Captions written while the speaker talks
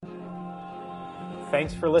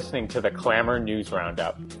Thanks for listening to the Clammr News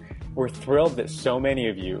Roundup. We're thrilled that so many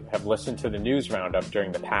of you have listened to the News Roundup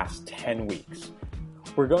during the past 10 weeks.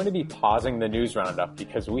 We're going to be pausing the News Roundup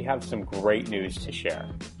because we have some great news to share.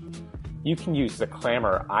 You can use the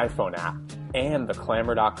Clammr iPhone app and the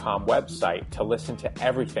Clammr.com website to listen to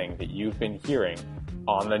everything that you've been hearing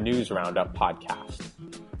on the News Roundup podcast.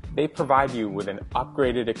 They provide you with an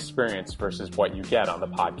upgraded experience versus what you get on the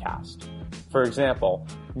podcast. For example,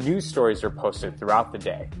 news stories are posted throughout the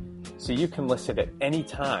day, so you can listen at any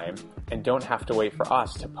time and don't have to wait for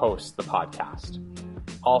us to post the podcast.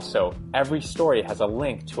 Also, every story has a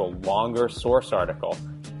link to a longer source article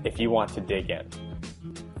if you want to dig in.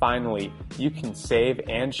 Finally, you can save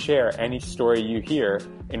and share any story you hear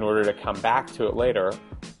in order to come back to it later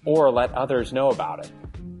or let others know about it.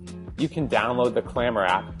 You can download the Clammr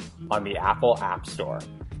app on the Apple App Store.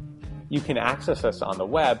 You can access us on the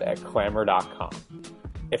web at Clammr.com.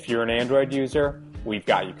 If you're an Android user, we've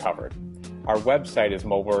got you covered. Our website is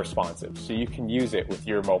mobile responsive, so you can use it with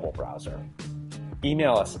your mobile browser.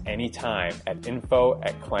 Email us anytime at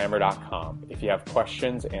info@Clammr.com if you have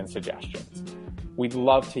questions and suggestions. We'd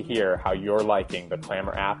love to hear how you're liking the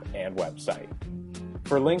Clammr app and website.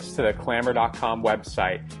 For links to the Clammr.com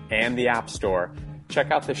website and the App Store,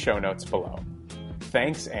 check out the show notes below.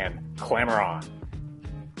 Thanks, and Clammr on!